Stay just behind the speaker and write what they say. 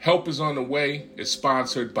Help is on the Way is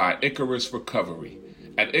sponsored by Icarus Recovery.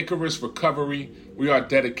 At Icarus Recovery, we are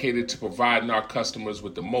dedicated to providing our customers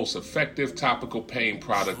with the most effective topical pain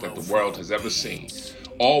product that the world has ever seen,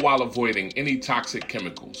 all while avoiding any toxic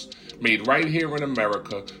chemicals. Made right here in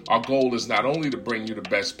America, our goal is not only to bring you the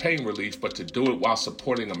best pain relief, but to do it while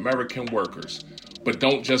supporting American workers. But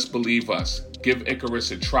don't just believe us. Give Icarus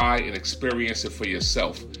a try and experience it for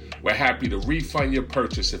yourself. We're happy to refund your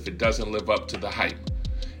purchase if it doesn't live up to the hype.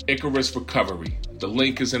 Icarus Recovery. The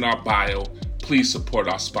link is in our bio. Please support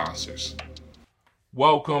our sponsors.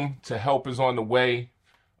 Welcome to Help is on the Way,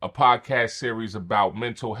 a podcast series about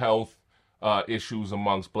mental health issues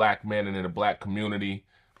amongst black men and in the black community.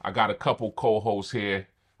 I got a couple co-hosts here.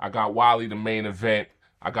 I got Wally, the main event.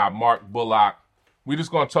 I got Mark Bullock. We're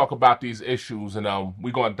just going to talk about these issues and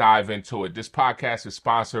we're going to dive into it. This podcast is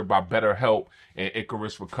sponsored by BetterHelp and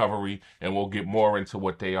Icarus Recovery, and we'll get more into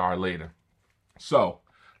what they are later. So,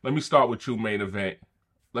 let me start with you, main event.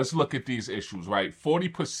 Let's look at these issues, right?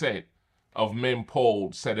 40% of men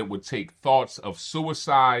polled said it would take thoughts of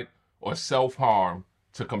suicide or self-harm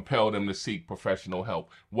to compel them to seek professional help.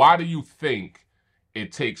 Why do you think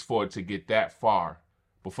it takes for it to get that far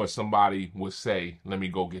before somebody would say, let me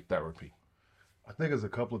go get therapy? I think there's a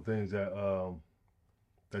couple of things that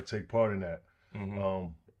that take part in that. Mm-hmm.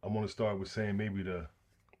 I want to start with saying maybe the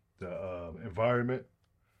environment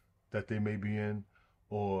that they may be in,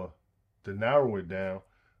 or to narrow it down,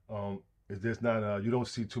 is there's not you don't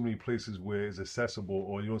see too many places where it's accessible,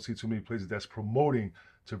 or you don't see too many places that's promoting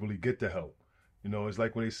to really get the help. You know, it's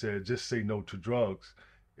like when they said just say no to drugs.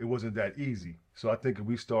 It wasn't that easy. So I think if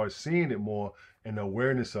we start seeing it more and the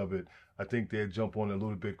awareness of it, I think they'll jump on it a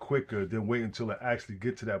little bit quicker than wait until it actually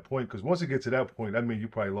get to that point. Because once it gets to that point, that means you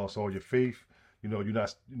probably lost all your faith. You know, you're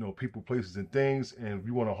not, people, places, and things. And if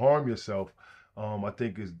you want to harm yourself, I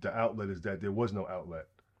think is the outlet is that there was no outlet.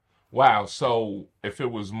 Wow. So if it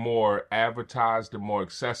was more advertised and more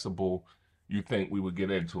accessible, you think we would get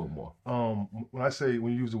into it more? When you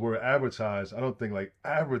use the word advertise, I don't think like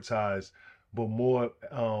advertise, but more,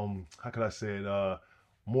 how can I say it?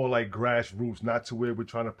 More like grassroots, not to where we're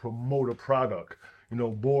trying to promote a product.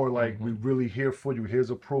 More like we really here for you.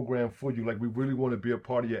 Here's a program for you. Like we really want to be a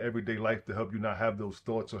part of your everyday life to help you not have those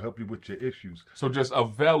thoughts or help you with your issues. So just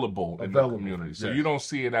available in the community. So you don't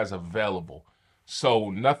see it as available. So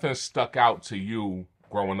nothing stuck out to you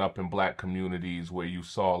growing up in black communities where you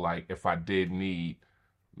saw like, if I did need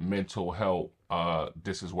mental help,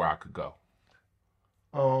 this is where I could go.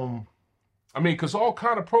 I mean, because all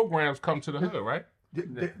kind of programs come to the hood, right?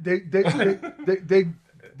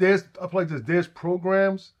 There's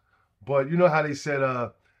programs, but you know how they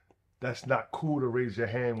said that's not cool to raise your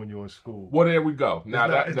hand when you're in school. Well, there we go. Now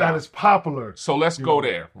it's not as popular. So let's go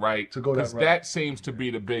there, right? To go because that seems to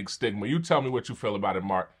be the big stigma. You tell me what you feel about it,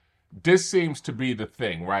 Mark. This seems to be the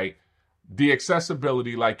thing, right? The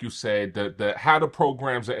accessibility, like you said, the how the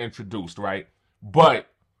programs are introduced, right? But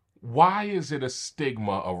why is it a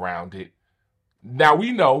stigma around it? Now,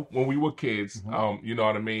 we know when we were kids, you know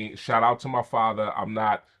what I mean? Shout out to my father. I'm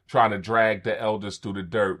not trying to drag the elders through the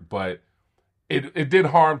dirt, but it did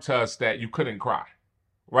harm to us that you couldn't cry,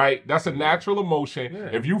 right? That's a natural emotion. Yeah.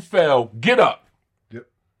 If you fell, get up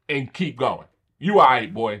and keep going. You all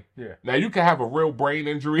right, boy. Yeah. Now, you can have a real brain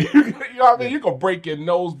injury. You know what I mean? You can break your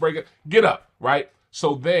nose, get up, right?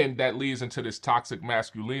 So then that leads into this toxic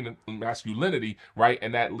masculinity, right?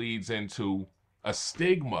 And that leads into a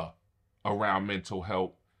stigma around mental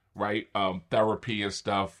health, right? Therapy and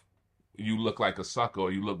stuff. You look like a sucker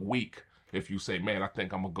or you look weak if you say, man, I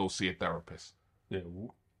think I'm going to go see a therapist. Yeah,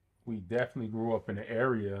 we definitely grew up in an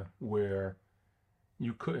area where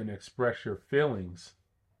you couldn't express your feelings.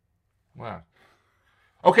 Wow.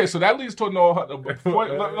 Okay, so that leads to wait.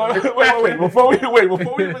 Before we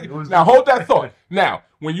now hold that thought. Now,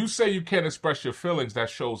 when you say you can't express your feelings, that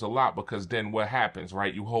shows a lot, because then what happens,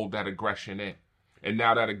 right? You hold that aggression in. And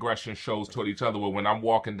now that aggression shows toward each other. Where when I'm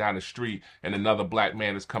walking down the street and another black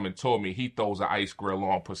man is coming toward me, he throws an ice grill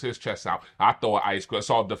on, puts his chest out. I throw an ice grill.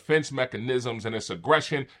 It's all defense mechanisms, and it's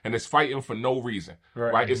aggression, and it's fighting for no reason,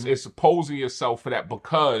 right? Mm-hmm. It's opposing yourself for that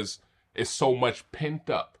because it's so much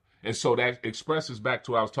pent up. And so that expresses back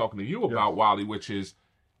to what I was talking to you about, Wally, which is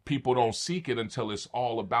people don't seek it until it's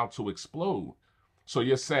all about to explode. So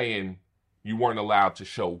you're saying you weren't allowed to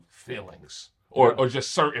show feelings. Or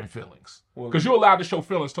just certain feelings. Because you're allowed to show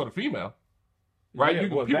feelings toward a female, right? Yeah,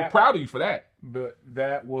 people proud of you for that. But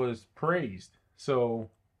that was praised. So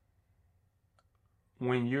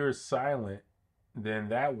when you're silent, then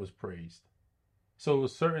that was praised. So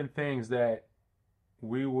certain things that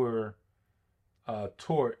we were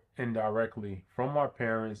taught indirectly from our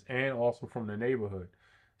parents and also from the neighborhood.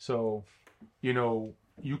 So, you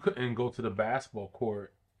couldn't go to the basketball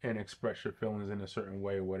court and express your feelings in a certain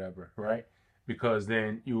way or whatever, right? Because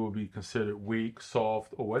then you will be considered weak,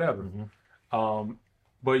 soft, or whatever.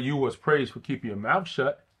 But you was praised for keeping your mouth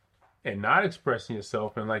shut and not expressing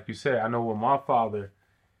yourself. And like you said, I know with my father,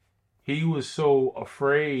 he was so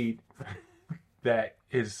afraid that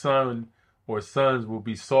his son or sons will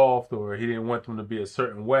be soft, or he didn't want them to be a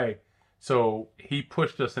certain way. So he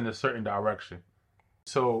pushed us in a certain direction.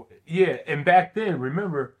 So, yeah, and back then,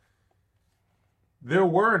 remember, there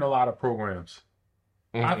weren't a lot of programs.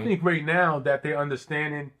 I think right now that they're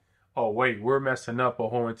understanding, oh, wait, we're messing up a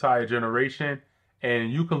whole entire generation.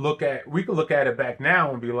 And we can look at it back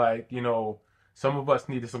now and be like, some of us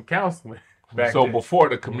needed some counseling. So then, before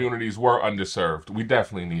the communities were underserved, we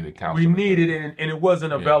definitely needed counseling. We needed it, and it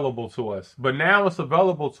wasn't available to us. But now it's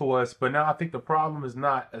available to us. But now I think the problem is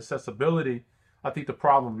not accessibility. I think the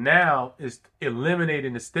problem now is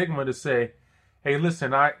eliminating the stigma to say, hey,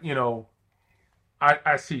 listen, I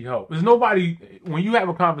see help. There's nobody, when you have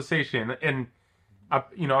a conversation and I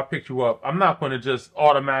picked you up, I'm not going to just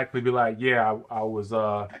automatically be like, yeah, I was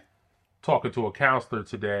talking to a counselor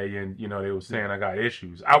today and, they were saying I got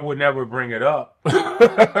issues. I would never bring it up.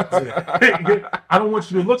 I don't want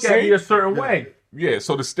you to look at me a certain way. Yeah,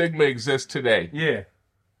 so the stigma exists today. Yeah.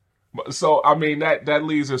 So, I mean, that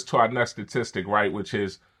leads us to our next statistic, right, which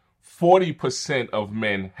is 40% of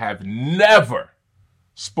men have never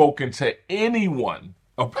spoken to anyone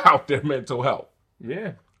about their mental health.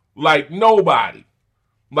 Yeah. Like, nobody.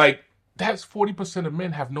 Like, that's 40% of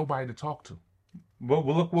men have nobody to talk to. Well,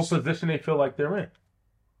 look what position they feel like they're in.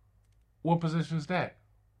 What position is that?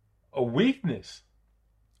 A weakness.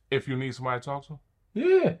 If you need somebody to talk to?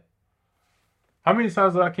 Yeah. How many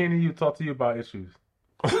times I came to you to talk to you about issues?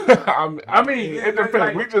 I mean, it depends.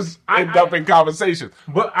 Like, we just end up in conversations.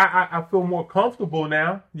 But I feel more comfortable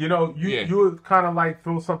now. You kind of like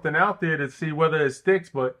throw something out there to see whether it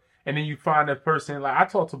sticks, and then you find a person. Like, I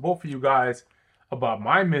talked to both of you guys about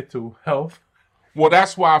my mental health. Well,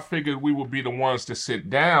 that's why I figured we would be the ones to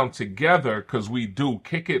sit down together, because we do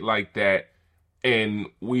kick it like that, and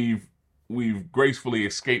we've gracefully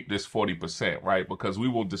escaped this 40%, right? Because we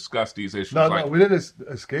will discuss these issues. No, we didn't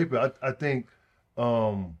escape it. I think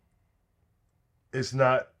it's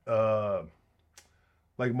not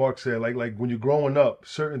like Mark said, like when you're growing up,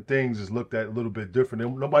 certain things is looked at a little bit different.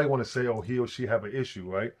 And nobody want to say, oh, he or she have an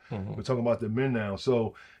issue, right? We're talking about the men now.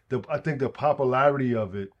 So I think the popularity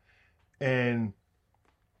of it and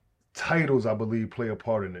titles, I believe, play a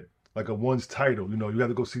part in it. Like one's title, you have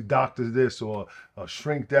to go see doctor this or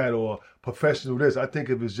shrink that or professional this. I think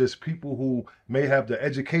if it's just people who may have the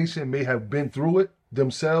education, may have been through it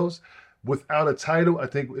themselves, without a title, I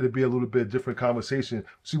think it'd be a little bit different conversation.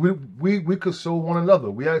 See, we console one another.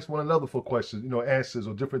 We ask one another for questions, answers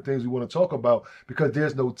or different things we want to talk about because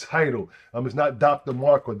there's no title. It's not Dr.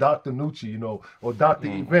 Mark or Dr. Nucci, or Dr.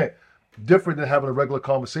 Event. Different than having a regular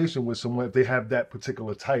conversation with someone if they have that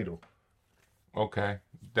particular title. Okay,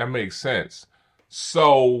 that makes sense.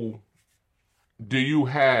 So, do you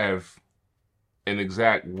have an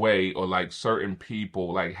exact way or like certain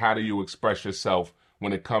people, like how do you express yourself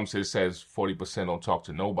when it comes to, it says 40% don't talk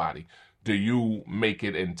to nobody? Do you make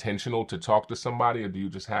it intentional to talk to somebody, or do you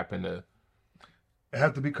just happen to? It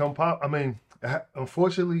have to become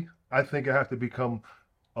unfortunately, I think it has to become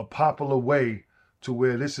a popular way to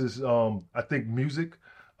where this is, I think music,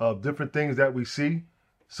 different things that we see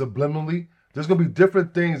subliminally. There's going to be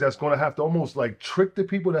different things that's going to have to almost like trick the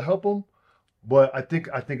people to help them. But I think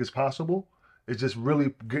it's possible. It's just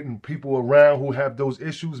really getting people around who have those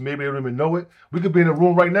issues. Maybe they don't even know it. We could be in a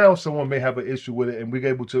room right now. Someone may have an issue with it, and we're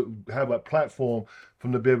able to have a platform for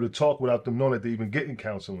them to be able to talk without them knowing that they're even getting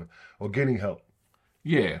counseling or getting help.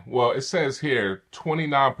 Yeah. Well, it says here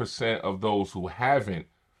 29% of those who haven't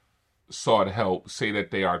sought help say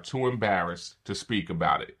that they are too embarrassed to speak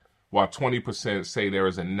about it, while 20% say there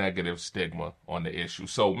is a negative stigma on the issue.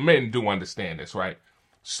 So men do understand this, right?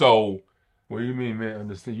 So... What do you mean men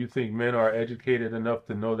understand? You think men are educated enough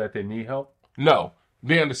to know that they need help? No,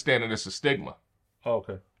 they understand that it's a stigma. Oh,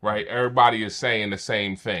 okay. Right? Everybody is saying the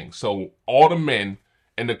same thing. So all the men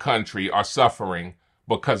in the country are suffering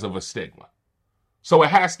because of a stigma. So it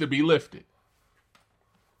has to be lifted.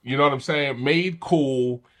 You know what I'm saying? Made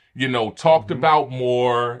cool, talked about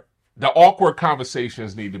more. The awkward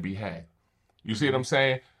conversations need to be had. You see what I'm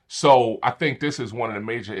saying? So I think this is one of the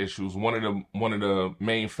major issues. One of the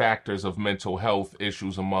main factors of mental health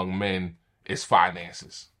issues among men is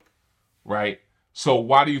finances, right? So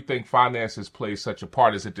why do you think finances play such a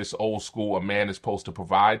part? Is it this old school, a man is supposed to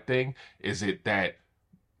provide thing? Is it that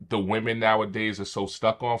the women nowadays are so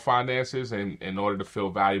stuck on finances, and in order to feel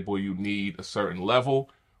valuable, you need a certain level.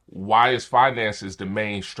 Why is finances the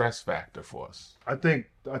main stress factor for us? I think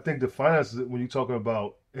the finances, when you're talking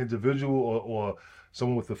about individual or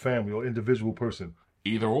someone with a family or individual person.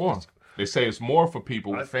 Either or. They say it's more for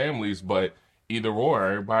people with families, but either or,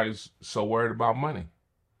 everybody's so worried about money.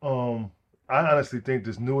 I honestly think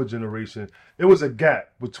this newer generation, it was a gap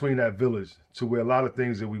between that village to where a lot of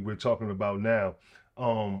things that we're talking about now.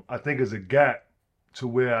 I think there's a gap to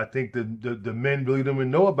where I think the men really don't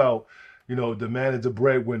even know about, the man is the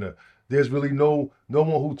breadwinner. There's really no one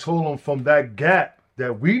who told them from that gap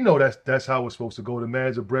that we know that's how it's supposed to go. The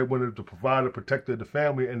man's a breadwinner, the provider, protector of the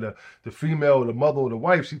family, and the female, the mother or the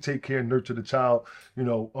wife, she take care and nurture the child.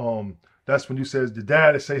 That's when you says the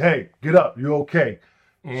dad is say, hey, get up, you're okay.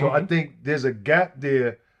 Mm-hmm. So I think there's a gap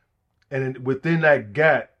there, and within that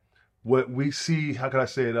gap, what we see, how can I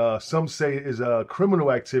say it? Some say is a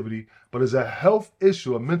criminal activity, but it's a health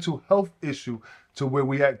issue, a mental health issue, to where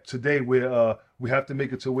we at today, where we have to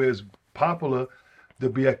make it to where it's popular to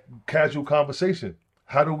be a casual conversation.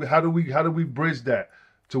 How do we bridge that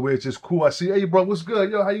to where it's just cool? I see, hey bro, what's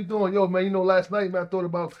good? Yo, how you doing? Yo, man, last night, man, I thought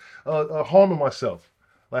about harming myself.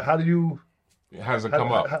 Like, how does it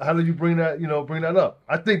come up? How do you bring that up?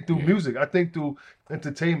 I think through music, I think through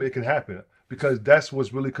entertainment, it can happen, because that's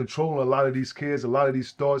what's really controlling a lot of these kids, a lot of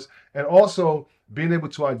these thoughts, and also being able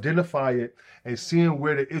to identify it and seeing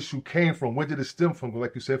where the issue came from. Where did it stem from?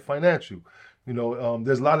 Like you said, financial.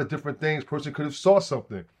 There's a lot of different things. Person could have saw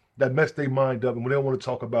something that messed their mind up, and they don't want to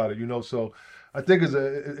talk about it. So I think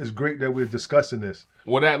it's great that we're discussing this.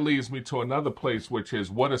 Well, that leads me to another place, which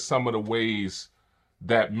is, what are some of the ways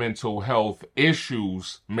that mental health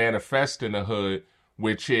issues manifest in the hood,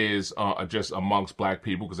 which is just amongst black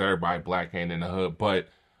people, because everybody black ain't in the hood, but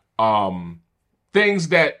things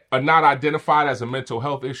that are not identified as a mental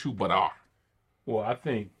health issue, but are. Well, I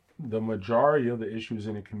think the majority of the issues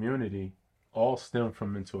in the community all stem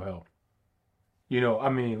from mental health.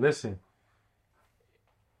 Listen,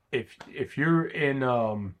 if you're in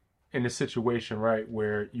a situation, right,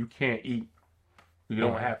 where you can't eat, you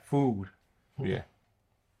don't have food, yeah,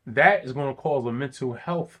 that is going to cause a mental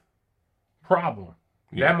health problem.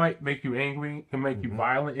 Yeah. That might make you angry. It can make you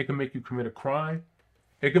violent. It can make you commit a crime.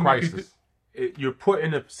 It can make you're put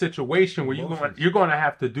in a situation where you're going to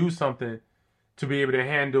have to do something to be able to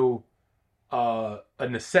handle a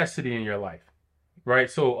necessity in your life, right?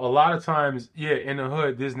 So a lot of times, in the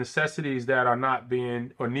hood, there's necessities that are not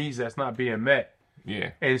being, or needs that's not being met.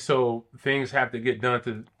 Yeah. And so things have to get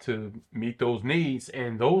done to meet those needs,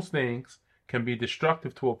 and those things can be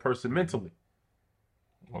destructive to a person mentally.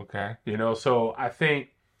 Okay. So I think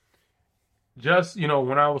just,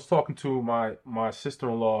 when I was talking to my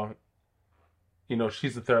sister-in-law,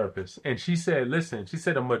 she's a therapist, and she said, listen,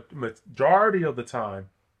 a majority of the time,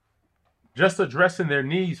 just addressing their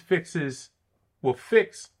needs will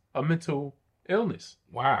fix a mental illness.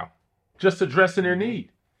 Wow. Just addressing their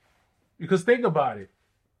need. Because think about it.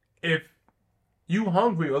 If you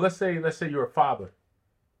hungry, or let's say you're a father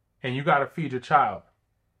and you got to feed your child,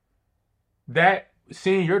 that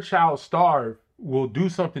seeing your child starve will do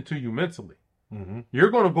something to you mentally. Mm-hmm. You're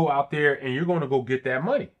going to go out there and you're going to go get that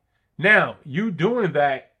money. Now, you doing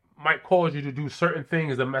that might cause you to do certain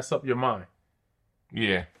things that mess up your mind.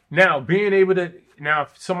 Yeah. Now,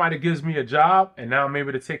 if somebody gives me a job and now I'm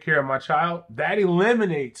able to take care of my child, that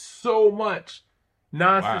eliminates so much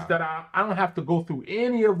nonsense that I don't have to go through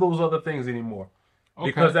any of those other things anymore. Okay.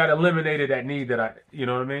 Because that eliminated that need that you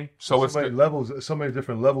know what I mean? So it's so many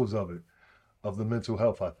different levels of it, of the mental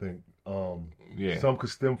health, I think. Some could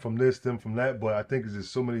stem from this, stem from that, but I think there's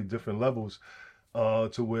so many different levels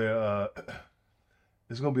to where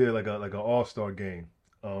it's going to be like an all-star game.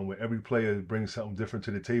 Where every player brings something different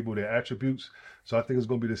to the table, their attributes. So I think it's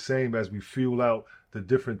going to be the same as we feel out the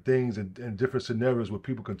different things and different scenarios where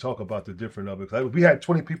people can talk about the different of it. Like, if we had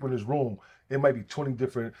 20 people in this room, it might be 20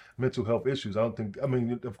 different mental health issues.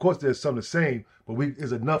 Of course there's some the same, but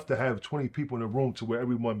it's enough to have 20 people in the room to where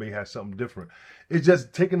everyone may have something different. It's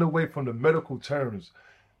just taken away from the medical terms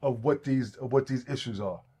of what these issues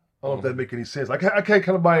are. I don't know if that make any sense. Like, I can't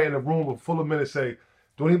come by in a room full of men and say,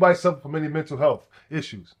 do anybody suffer from any mental health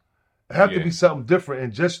issues? It have to be something different.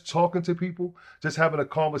 And just talking to people, just having a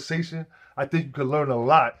conversation, I think you can learn a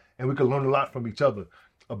lot, and we can learn a lot from each other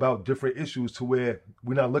about different issues, to where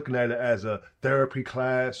we're not looking at it as a therapy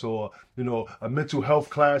class or, a mental health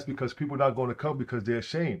class, because people are not going to come because they're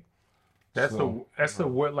ashamed. That's a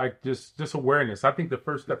word, like just awareness. I think the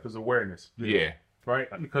first step is awareness. Yeah. Right?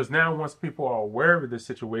 Because now once people are aware of the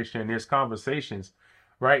situation and there's conversations,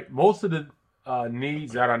 right? Most of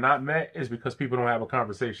needs that are not met is because people don't have a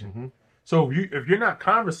conversation. Mm-hmm. So if you're not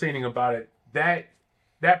conversating about it,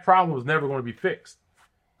 that problem is never going to be fixed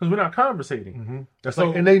because we're not conversating. Mm-hmm. That's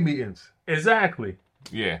like innate meetings. Exactly.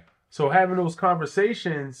 Yeah. So having those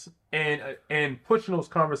conversations and pushing those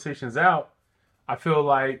conversations out, I feel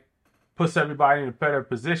like puts everybody in a better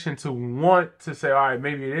position to want to say, all right,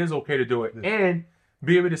 maybe it is okay to do it, and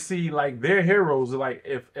be able to see like their heroes. Like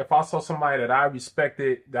if I saw somebody that I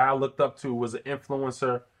respected, that I looked up to, was an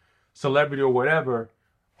influencer, celebrity, or whatever,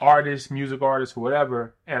 artist, music artist,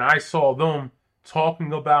 whatever, and I saw them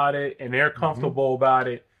talking about it and they're comfortable about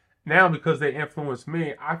it. Now because they influenced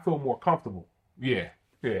me, I feel more comfortable. Yeah.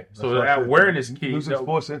 Yeah. So that awareness key. Music,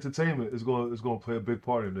 sports, entertainment is going to play a big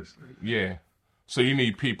part in this. Yeah. So you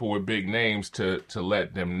need people with big names to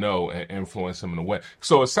let them know and influence them in a way.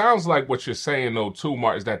 So it sounds like what you're saying, though, too,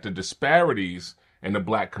 Mark, is that the disparities in the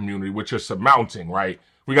black community, which are surmounting, right?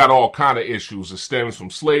 We got all kind of issues. It stems from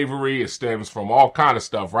slavery. It stems from all kind of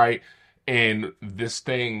stuff, right? And these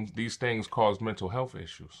things cause mental health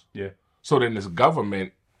issues. Yeah. So then this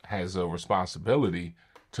government has a responsibility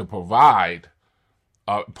to provide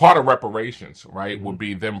part of reparations, right, would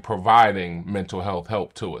be them providing mental health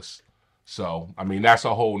help to us. So, I mean, that's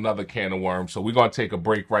a whole nother can of worms. So we're going to take a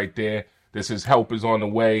break right there. This is Help is on the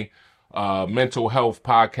Way, mental health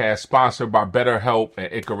podcast sponsored by BetterHelp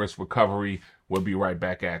and Icarus Recovery. We'll be right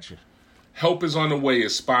back at you. Help is on the Way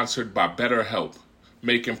is sponsored by BetterHelp,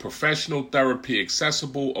 making professional therapy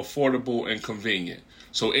accessible, affordable, and convenient.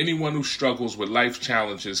 So anyone who struggles with life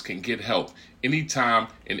challenges can get help anytime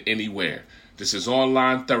and anywhere. This is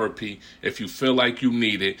online therapy. If you feel like you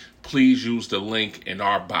need it, please use the link in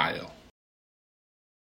our bio.